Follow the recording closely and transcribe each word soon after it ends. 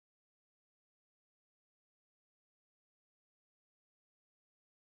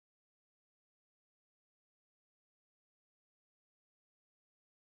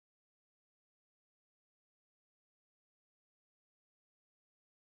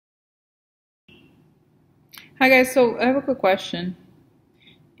Hi guys, so I have a quick question,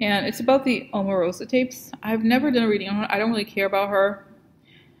 and it's about the Omarosa tapes. I've never done a reading on her. I don't really care about her,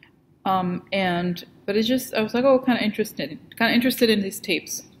 and but it's just I was like, oh, kind of interested in these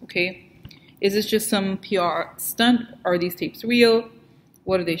tapes. Okay, is this just some PR stunt? Are these tapes real?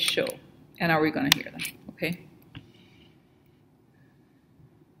 What do they show? And are we gonna hear them? Okay.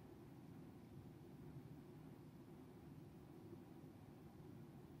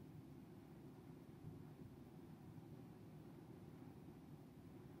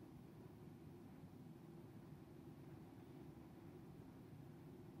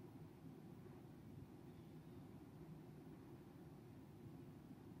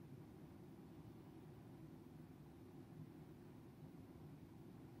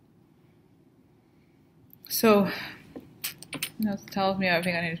 So, it tells me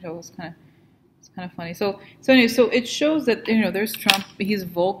everything I need to know. It's kind of funny. So anyway, so it shows that there's Trump. He's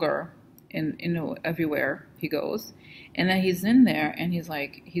vulgar in everywhere he goes, and then he's in there and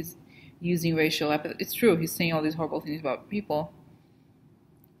he's using racial epithets. It's true. He's saying all these horrible things about people,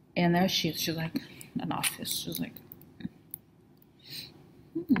 and there she's like an office. She's like,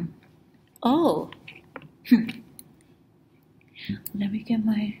 oh, let me get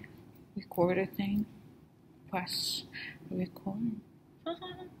my recorder thing. Press record.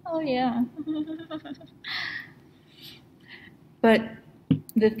 Oh yeah. But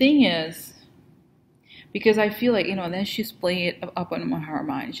the thing is, because I feel like, and then she's playing it up on her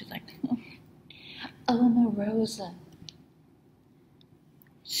mind. She's like, Omarosa.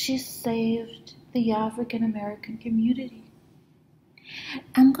 She saved the African American community.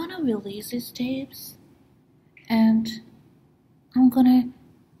 I'm gonna release these tapes, and I'm gonna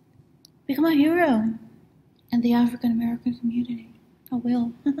become a hero in the African American community. I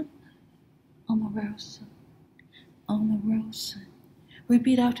will. Omarosa. Omarosa.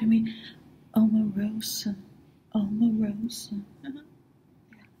 Repeat after me. Omarosa. Omarosa.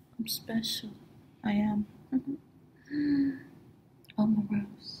 I'm special. I am.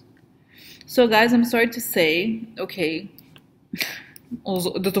 Omarosa. So guys, I'm sorry to say, okay,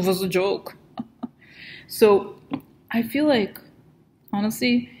 that was a joke. So I feel like,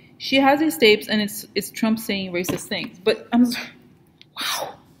 honestly, she has these tapes and it's Trump saying racist things. But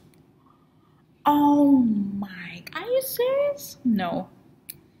wow. Oh my, are you serious? No.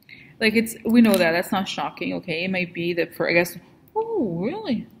 Like, we know that's not shocking, okay? It might be that I guess, oh,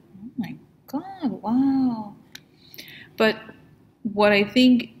 really? Oh my God, wow. But what I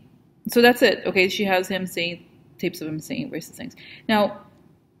think, so that's it, okay? She has tapes of him saying racist things. Now,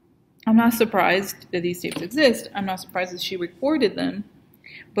 I'm not surprised that these tapes exist. I'm not surprised that she recorded them.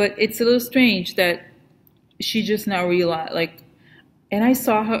 But it's a little strange that she just now realized, and I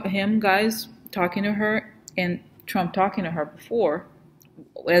saw him, guys, talking to her, and Trump talking to her before,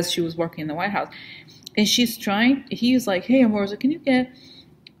 as she was working in the White House. And he's like, hey, Omarosa, can you get,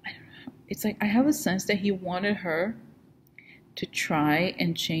 I don't know, it's like, I have a sense that he wanted her to try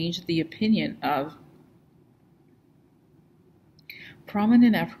and change the opinion of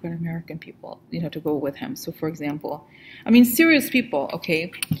prominent African American people, to go with him. So, for example, serious people,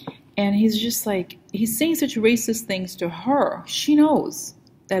 okay? And he's just like, he's saying such racist things to her. She knows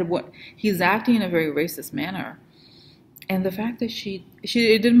that he's acting in a very racist manner. And the fact that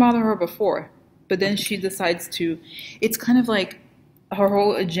it didn't bother her before, but then she decides to, it's kind of like her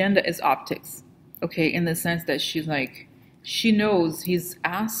whole agenda is optics, okay? In the sense that she's like, she knows he's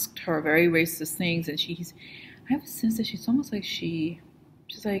asked her very racist things, and I have a sense that she's almost like she's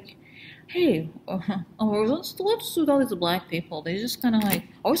like, hey, let's do all these black people. They're just kind of like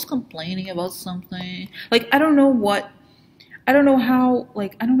always complaining about something. Like, I don't know how,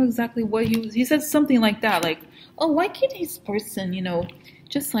 like, I don't know exactly what he said something like that. Like, oh, why can't this person,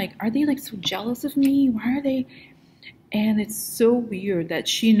 just like, are they like so jealous of me? Why are they? And it's so weird that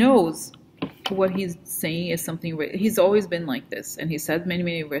she knows what he's saying is something. He's always been like this, and he said many,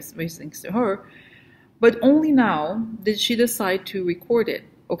 many racist things to her. But only now did she decide to record it.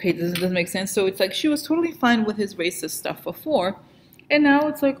 Okay, this doesn't make sense. So it's like she was totally fine with his racist stuff before. And now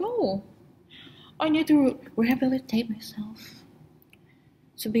it's like, oh, I need to rehabilitate myself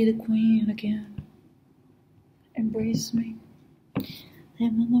to be the queen again. Embrace me.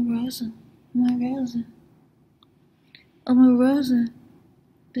 I'm Omarosa. Omarosa. Omarosa.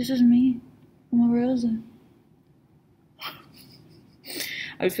 This is me. Omarosa.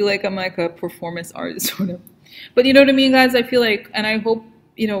 I feel like I'm like a performance artist, sort of. But you know what I mean, guys? I feel like, and I hope,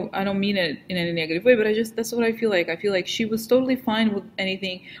 I don't mean it in any negative way, but that's what I feel like. I feel like she was totally fine with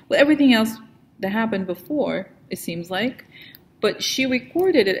everything else that happened before, it seems like. But she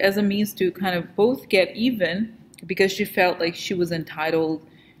recorded it as a means to kind of both get even, because she felt like she was entitled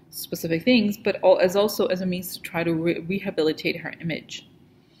specific things, but as also as a means to try to rehabilitate her image.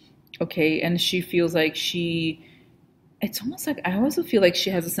 Okay, and she feels like it's almost like, I also feel like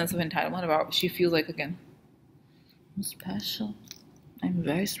she has a sense of entitlement about, she feels like, again, I'm special. I'm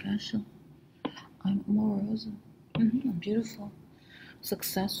very special. I'm Omarosa. I'm beautiful.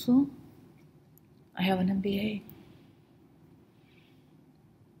 Successful. I have an MBA.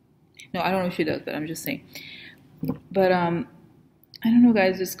 No, I don't know if she does, but I'm just saying. But I don't know,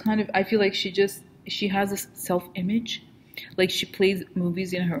 guys. It's kind of, I feel like she has this self-image. Like she plays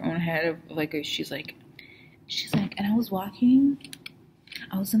movies in her own head of like she's like, and I was walking,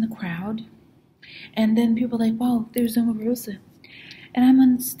 I was in the crowd, and then people are like, wow, there's Omarosa. And I'm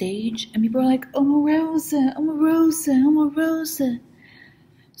on stage, and people are like, Omarosa, Omarosa, Omarosa.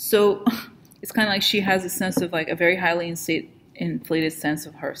 So it's kind of like she has a sense of like a very highly inflated sense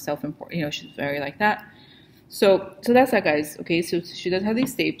of her self-importance. You know, she's very like that. So that's that, guys. Okay, so she does have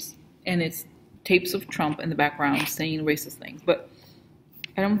these tapes, and it's tapes of Trump in the background saying racist things. But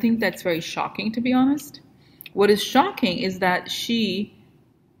I don't think that's very shocking, to be honest. What is shocking is that she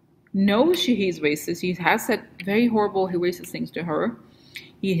knows he's racist. He has said very horrible, racist things to her.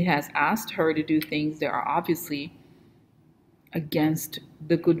 He has asked her to do things that are obviously against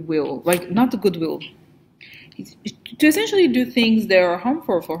the goodwill, like not the goodwill, to essentially do things that are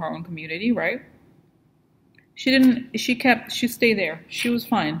harmful for her own community, right? She stayed there. She was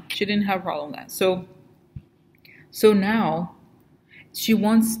fine. She didn't have a problem with that. So now she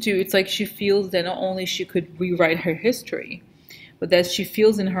wants to, it's like she feels that not only she could rewrite her history, but that she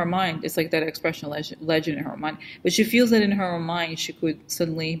feels in her mind, it's like that expression, legend in her mind, but she feels that in her mind she could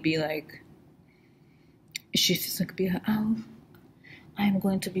suddenly be like, she's like, oh, I'm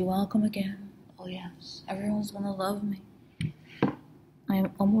going to be welcome again. Oh yes, everyone's gonna love me. I am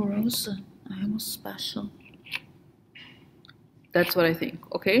Omarosa. I am special. That's what I think.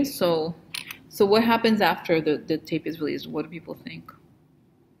 Okay, so what happens after the tape is released? What do people think?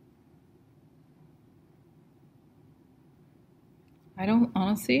 I don't,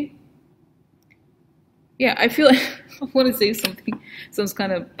 honestly. Yeah, I feel like I want to say something, sounds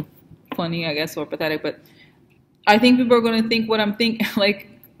kind of funny, I guess, or pathetic, but I think people are going to think what I'm thinking. Like,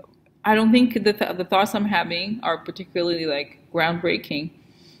 I don't think the thoughts I'm having are particularly like groundbreaking.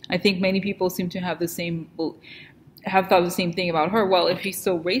 I think many people seem to have thought the same thing about her. Well, if he's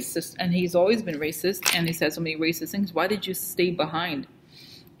so racist, and he's always been racist, and he said so many racist things, why did you stay behind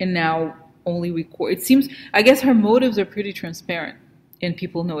and now only record? It seems, I guess her motives are pretty transparent, and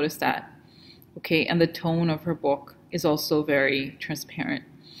people notice that. Okay, and the tone of her book is also very transparent,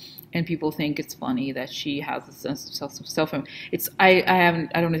 and people think it's funny that she has a sense of self. It's I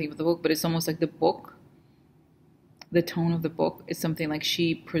don't know anything about the book, but it's almost like the tone of the book is something like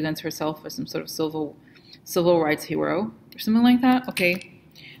she presents herself as some sort of civil rights hero or something like that. Okay,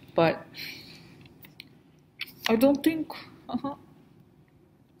 but I don't think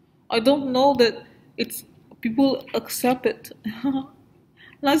I don't know that it's people accept it.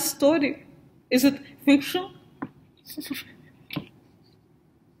 Nice story. Is it fiction?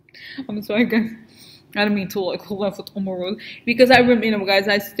 I'm sorry, guys. I don't mean to like laugh with Omarosa, because I remember, guys.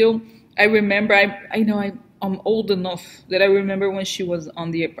 I remember. I'm old enough that I remember when she was on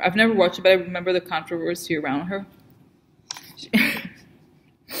the. I've never watched it, but I remember the controversy around her.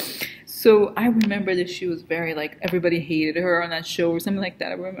 So I remember that she was very like, everybody hated her on that show or something like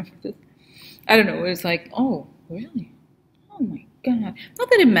that. I remember this. I don't know. It was like, oh really? Oh my god.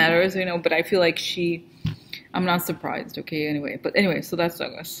 Not that it matters, but I feel like I'm not surprised. Okay. Anyway, so that's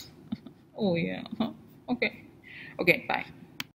Douglas. Oh yeah. Okay. Okay. Bye.